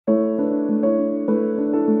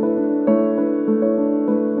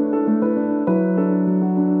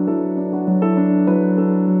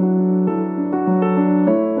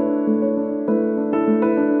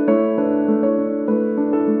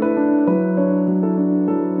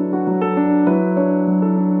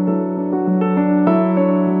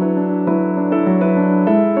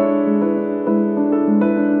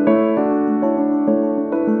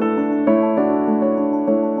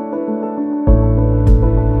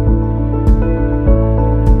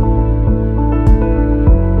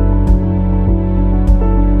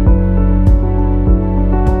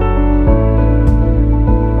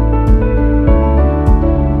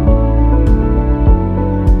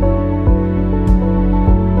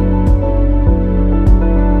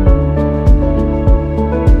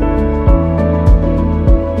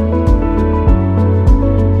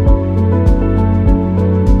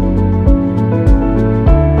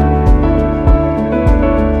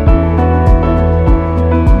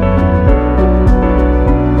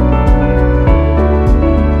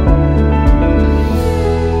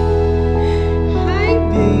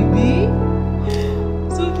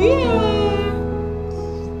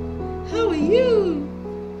you?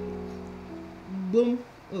 Boom.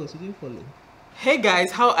 Oh, she didn't follow. Hey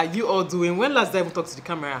guys, how are you all doing? When last did I even talk to the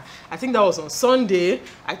camera? I think that was on Sunday.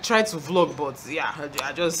 I tried to vlog, but yeah,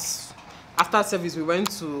 I just, after service we went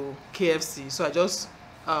to KFC, so I just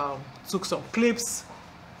took some clips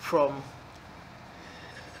from.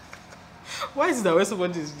 Why is it that when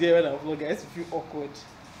somebody is there when I'm vlogging, I used to feel awkward?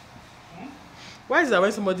 Why is it that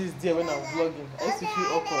when somebody is there when I'm vlogging, I used to feel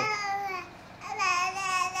awkward?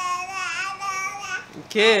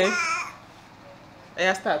 Okay.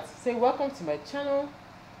 I start. Say welcome to my channel.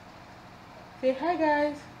 Say hi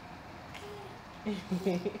guys.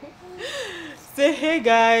 Say hey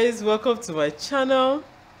guys, welcome to my channel.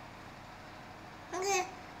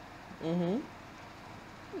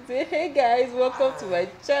 Say hey guys, welcome to my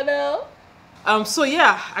channel. So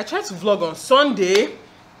yeah, I tried to vlog on Sunday,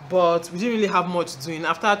 but we didn't really have much doing.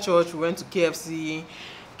 After church, we went to KFC.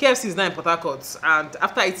 KFC is now in Port Harcourt, and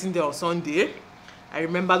after eating there on Sunday, I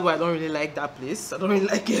remembered why I don't really like that place. I don't really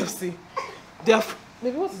like KFC.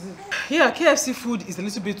 Maybe what is it? Yeah, KFC food is a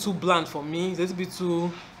little bit too bland for me. It's a little bit too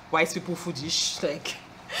white people foodish. Like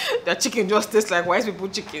their chicken just tastes like white people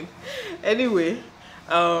chicken. Anyway,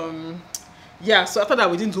 yeah. So after that,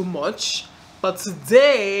 we didn't do much. But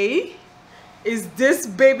today is this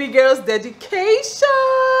baby girl's dedication.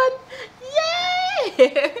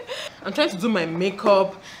 Yay! I'm trying to do my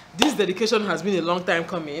makeup. This dedication has been a long time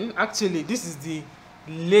coming. Actually, this is the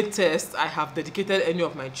latest I have dedicated any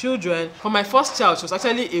of my children. For my first child, she was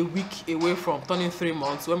actually a week away from turning 3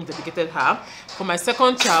 months when we dedicated her. For my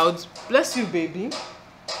second child, bless you baby,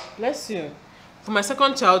 bless you. For my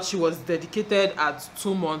second child, she was dedicated at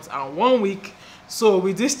 2 months and 1 week. So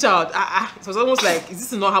with this child, it was almost like, is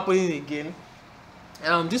this not happening again?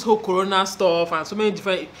 This whole corona stuff and so many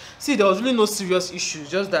different, see, there was really no serious issues,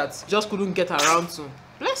 just that just couldn't get around to.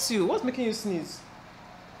 Bless you, what's making you sneeze?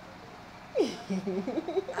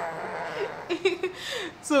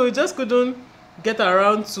 So we just couldn't get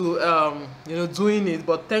around to you know, doing it,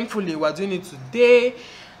 but thankfully we're doing it today.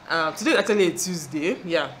 Today is actually a Tuesday.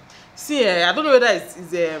 Yeah, see, I don't know whether it's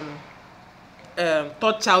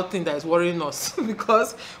third child thing that is worrying us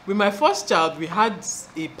because with my first child we had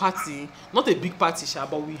a party, not a big party,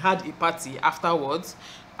 but we had a party afterwards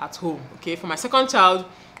at home. Okay, for my second child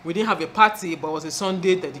we didn't have a party, but it was a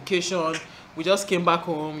Sunday dedication. We just came back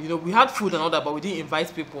home, you know, we had food and all that, but we didn't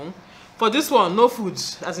invite people. For this one, no food,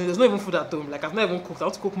 as in there's not even food at home. Like I've not even cooked. I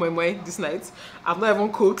want to cook my this night. I've not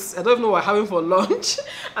even cooked. I don't even know what I'm having for lunch.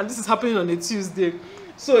 And this is happening on a Tuesday.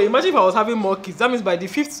 So imagine if I was having more kids. That means by the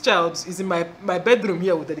 5th child is in my bedroom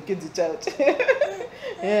here, we'll dedicate the child.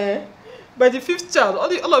 Yeah. By the 5th child,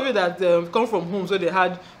 all of you that come from homes where they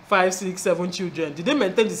had 5, 6, 7 children, did they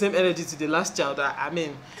maintain the same energy to the last child? I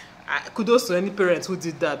mean, kudos to any parents who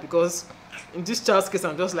did that, because in this child's case,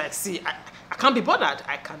 I'm just like, see, I can't be bothered.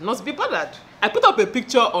 I cannot be bothered. I put up a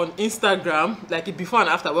picture on Instagram, like a before and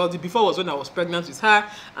after. Well, the before was when I was pregnant with her,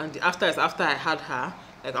 and the after is after I had her.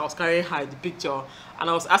 Like I was carrying her in the picture, and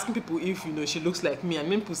I was asking people if, you know, she looks like me, and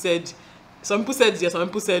some people said yes, some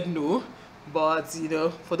people said no. But you know,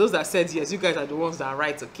 for those that said yes, you guys are the ones that are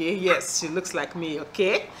right. Okay, yes, she looks like me.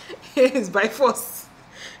 Okay, it's by force.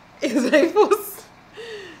 It's by force.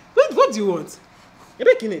 What do you want?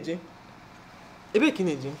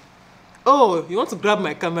 Oh, you want to grab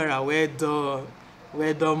my camera? Where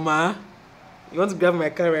the ma? You want to grab my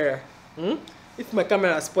camera? If my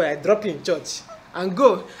camera is spoiled, I drop you in church and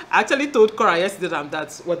go. I actually told KORA yesterday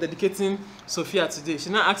that we're dedicating Sophia today. She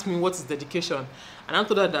now asked me what is dedication, and I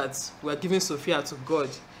told her that we're giving Sophia to God.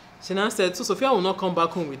 She now said, so Sophia will not come back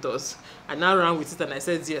home with us. I now ran with it and I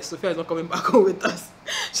said, yes, Sophia is not coming back home with us.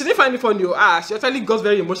 She didn't find it funny. She actually got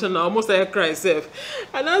very emotional, almost like I cried herself.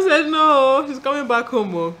 And I said, no, she's coming back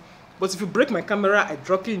home. Oh. But if you break my camera, I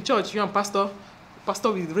drop you in church. You and Pastor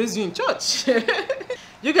will raise you in church.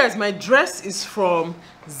 You guys, my dress is from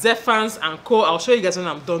Zephans & Co. I'll show you guys when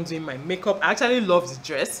I'm done doing my makeup. I actually love the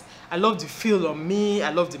dress. I love the feel on me.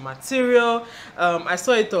 I love the material. I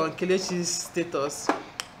saw it on Kelechi's status.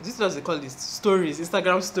 This is what they call this, stories,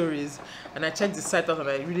 Instagram stories, and I checked the site out and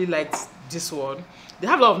I really liked this one. They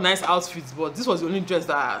have a lot of nice outfits, but this was the only dress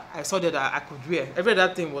that I saw there that I could wear. Every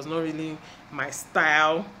other thing was not really my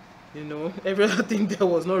style, you know. Every other thing there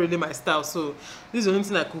was not really my style, so this is the only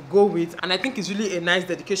thing I could go with, and I think it's really a nice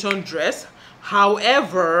dedication dress.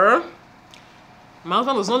 However, my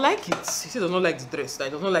husband does not like it. He does not like the dress. He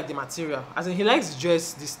does not like the material. As in, he likes the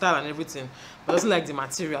dress, the style and everything, but doesn't like the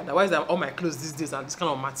material. Otherwise, all my clothes these days are this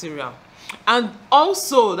kind of material. And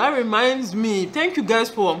also, that reminds me, thank you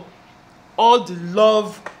guys for all the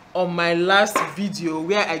love on my last video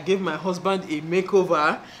where I gave my husband a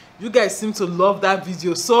makeover. You guys seem to love that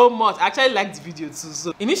video so much. I actually liked the video too.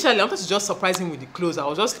 So initially I wanted to just surprise him with the clothes. I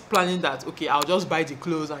was just planning that, okay, I'll just buy the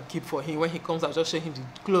clothes and keep for him. When he comes, I'll just show him the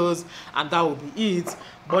clothes and that will be it.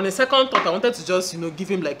 But on a second thought, I wanted to just, you know, give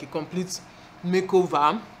him like a complete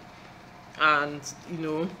makeover. And, you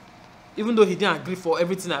know, even though he didn't agree for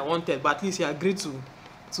everything I wanted, but at least he agreed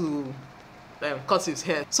to cut his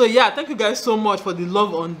hair. So yeah, thank you guys so much for the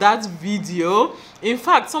love on that video. In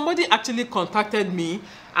fact, somebody actually contacted me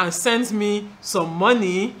and sent me some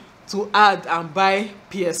money to add and buy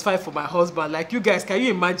PS5 for my husband. Like, you guys, can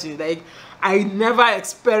you imagine? Like, I never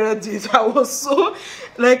expected it. I was so,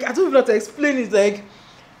 like, I don't even know how to explain it. Like,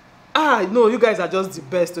 no, you guys are just the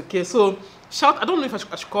best. Okay, so I don't know if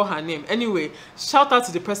I should call her name. Anyway, shout out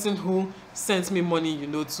to the person who sent me money, you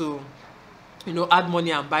know, to, you know, add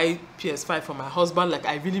money and buy PS5 for my husband. Like,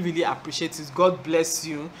 I really appreciate it. God bless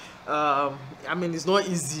you. I mean, it's not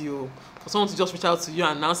easy for someone to just reach out to you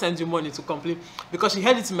and now send you money to complete, because she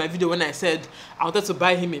heard it in my video when I said I wanted to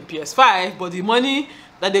buy him a PS5, but the money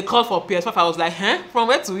that they called for PS5, I was like, from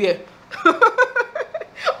where to where?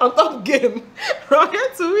 On top game. From here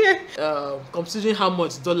to where? Considering how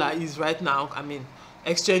much dollar is right now, I mean,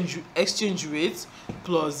 exchange rate,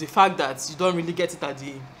 plus the fact that you don't really get it at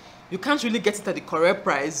the, you can't really get it at the correct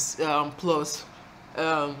price, plus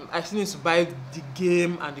I still need to buy the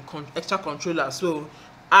game and the extra controller. So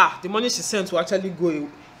the money she sent will actually go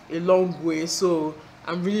a long way. So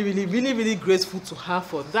I'm really grateful to her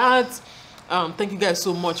for that. Thank you guys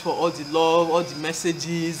so much for all the love, all the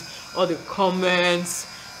messages, all the comments.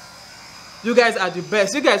 You guys are the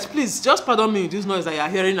best. You guys, please just pardon me with this noise that you're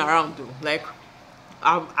hearing around though. Like,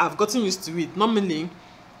 I've gotten used to it. Normally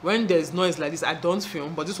when there's noise like this, I don't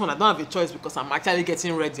film, but this one I don't have a choice because I'm actually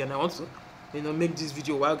getting ready and I want to, you know, make this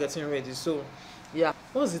video while getting ready. So yeah,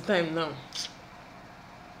 what's the time now?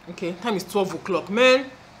 Okay, time is 12 o'clock. Man,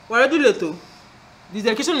 we're already late though. The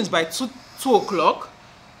dedication is by 2 o'clock,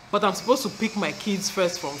 but I'm supposed to pick my kids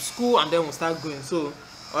first from school and then we'll start going. So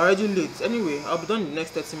already late. Anyway, I'll be done in the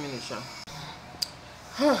next 30 minutes.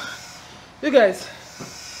 You guys,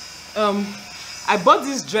 I bought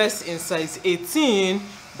this dress in size 18,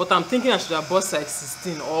 but I'm thinking I should have bought size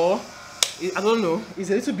 16, or I don't know, it's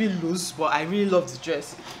a little bit loose, but I really love the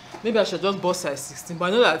dress. Maybe I should just bought size 16, but I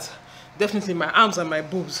know that definitely my arms and my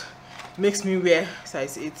boobs makes me wear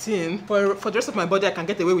size 18. For the rest of my body, I can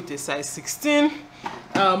get away with a size 16.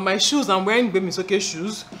 My shoes, I'm wearing baby okay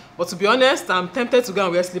shoes, but to be honest, I'm tempted to go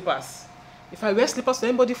and wear slippers. If I wear slippers, will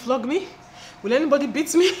anybody flog me? Will anybody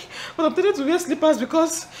beat me? But I'm tempted to wear slippers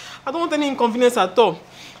because I don't want any inconvenience at all.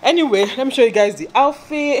 Anyway, let me show you guys the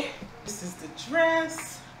outfit. This is the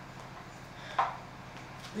dress.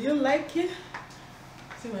 Do you like it?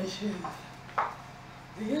 See my shoes.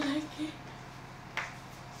 Do you like it?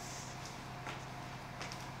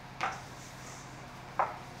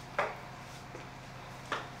 I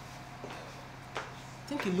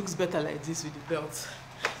think it looks better like this with the belt.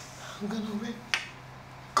 I'm gonna wear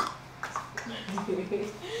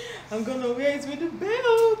I'm gonna wear it with the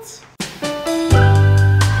belt.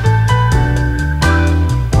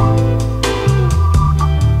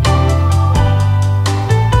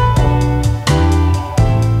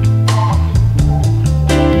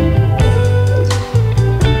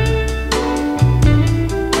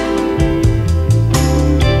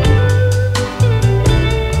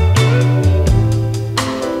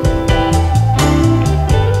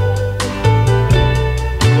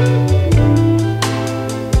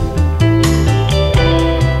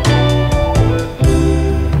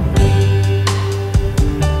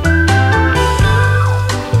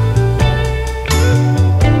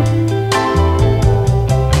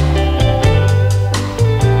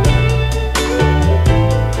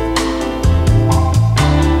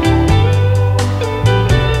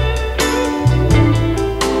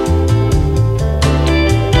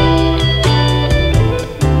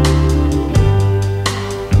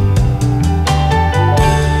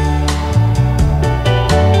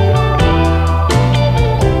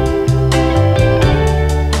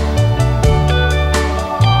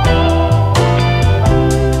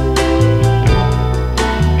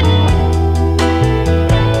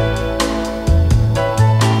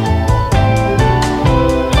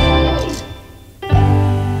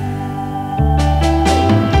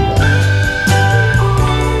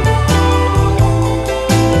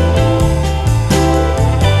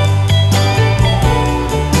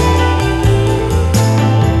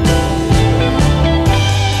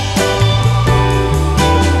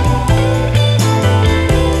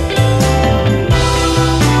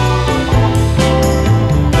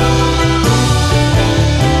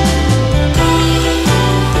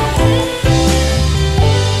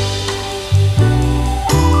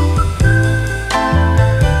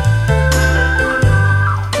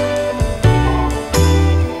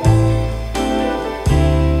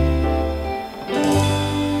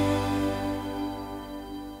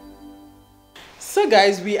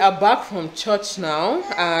 guys, we are back from church now,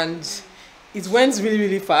 and it went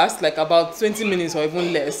really fast, like about 20 minutes or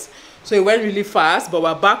even less. So it went really fast, but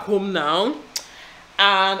we're back home now,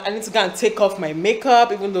 and I need to go and take off my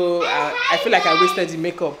makeup, even though I feel like I wasted the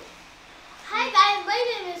makeup. Hi guys,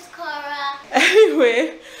 my name is Kaora.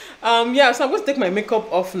 Anyway, yeah, so I'm going to take my makeup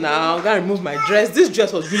off now. I'm gonna remove my dress. This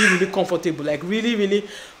dress was really comfortable, like really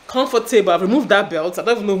comfortable. I've removed that belt. I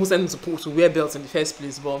don't even know who sent me to wear belts in the first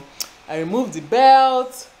place, but I removed the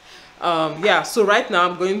belt. Yeah, so right now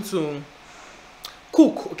I'm going to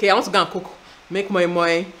cook. Okay, I want to go and cook, make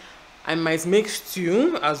moi. I might make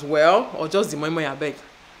stew as well, or just the moi I beg,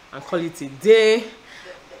 and call it a day.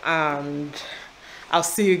 And I'll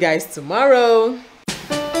see you guys tomorrow.